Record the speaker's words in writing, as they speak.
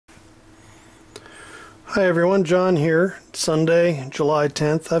Hi everyone, John here. Sunday, July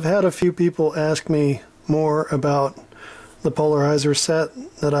 10th. I've had a few people ask me more about the polarizer set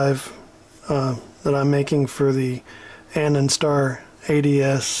that I'm making for the Andonstar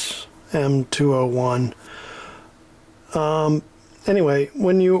ADSM201. Anyway,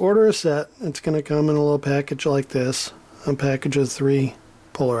 when you order a set, it's going to come in a little package like this, a package of 3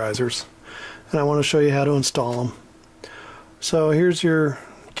 polarizers, and I want to show you how to install them. So here's your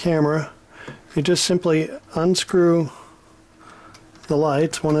camera. You just simply unscrew the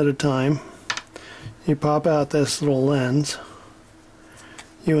lights one at a time. You pop out this little lens.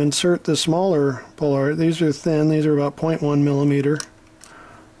 You insert the smaller polarizer. These are thin. These are about 0.1 millimeter.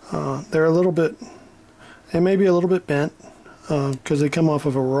 They're a little bit, they may be a little bit bent because they come off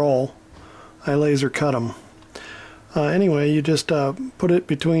of a roll. I laser cut them. Anyway, you just put it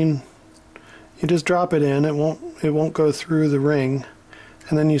between. You just drop it in. It won't go through the ring,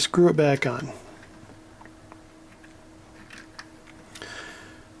 and then you screw it back on.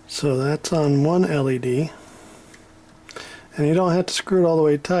 So that's on one LED, and you don't have to screw it all the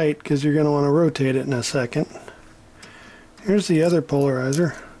way tight because you're going to want to rotate it in a second. Here's the other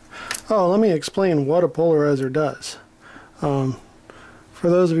polarizer. Oh, let me explain what a polarizer does. For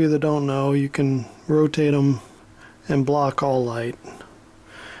those of you that don't know, you can rotate them and block all light.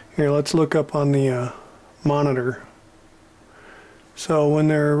 Here, let's look up on the monitor. So when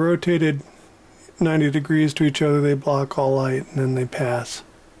they're rotated 90 degrees to each other, they block all light and then they pass.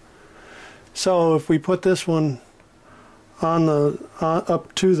 So if we put this one on the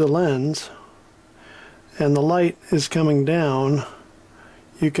up to the lens and the light is coming down,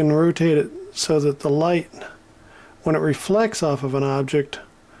 you can rotate it so that the light, when it reflects off of an object,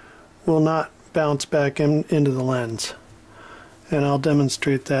 will not bounce back into the lens. And I'll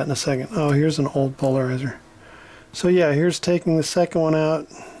demonstrate that in a second. Oh, here's an old polarizer. So yeah, here's taking the second one out.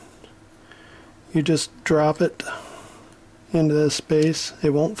 You just drop it into this space. It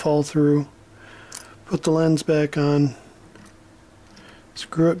won't fall through. Put the lens back on.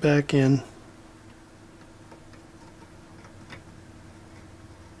 Screw it back in.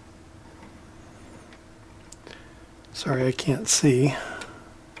 Sorry, I can't see.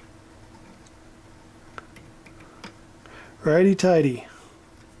 Righty-tighty.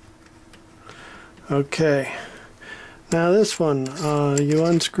 Okay. Now this one, you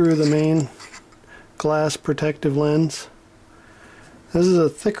unscrew the main glass protective lens. This is a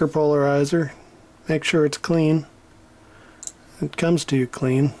thicker polarizer. Make sure it's clean. It comes to you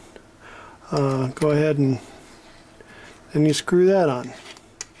clean. Go ahead and you screw that on.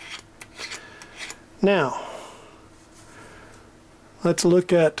 Now, let's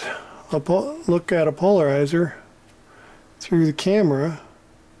look at a polarizer through the camera.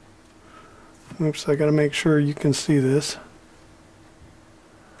 Oops, I got to make sure you can see this.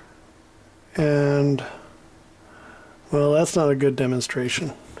 And, well, that's not a good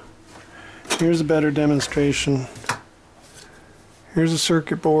demonstration. Here's a better demonstration. Here's a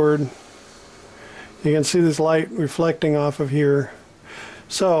circuit board. You can see this light reflecting off of here.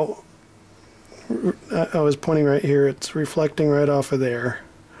 So, I was pointing right here. It's reflecting right off of there.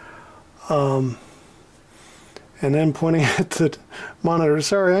 And then pointing at the monitor.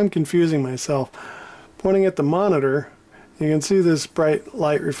 Sorry, I'm confusing myself. Pointing at the monitor, you can see this bright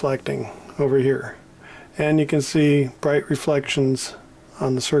light reflecting over here. And you can see bright reflections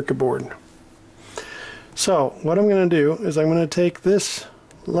on the circuit board. So, what I'm going to do is I'm going to take this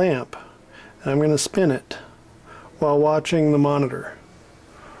lamp and I'm going to spin it while watching the monitor.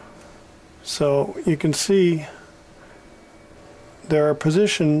 So, you can see there are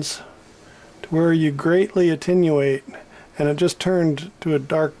positions where you greatly attenuate and it just turned to a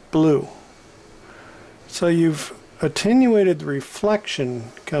dark blue. So you've attenuated the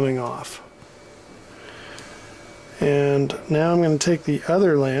reflection coming off. And now I'm going to take the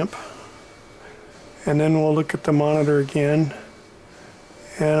other lamp and then we'll look at the monitor again,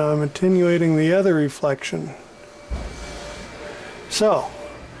 and I'm attenuating the other reflection. So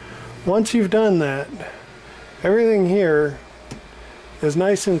once you've done that, everything here is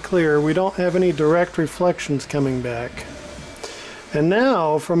nice and clear. We don't have any direct reflections coming back. And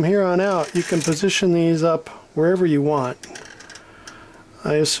now from here on out you can position these up wherever you want.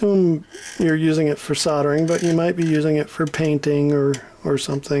 I assume you're using it for soldering, but you might be using it for painting or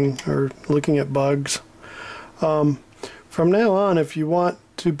something, or looking at bugs. From now on, if you want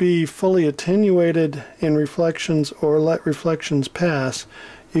to be fully attenuated in reflections or let reflections pass,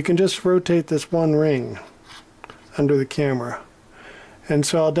 you can just rotate this one ring under the camera. And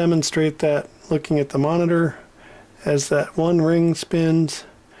so I'll demonstrate that looking at the monitor. As that one ring spins,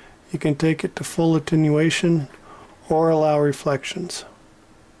 you can take it to full attenuation or allow reflections.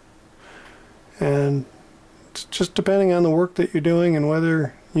 And just depending on the work that you're doing and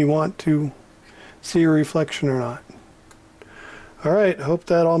whether you want to see a reflection or not. Alright, hope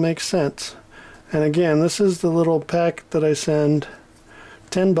that all makes sense. And again, this is the little pack that I send.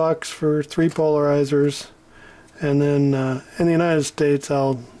 $10 for 3 polarizers. And then in the United States,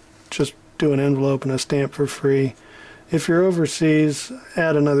 I'll just do an envelope and a stamp for free. If you're overseas,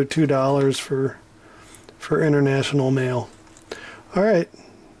 add another $2 for international mail. Alright,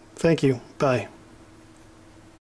 thank you. Bye.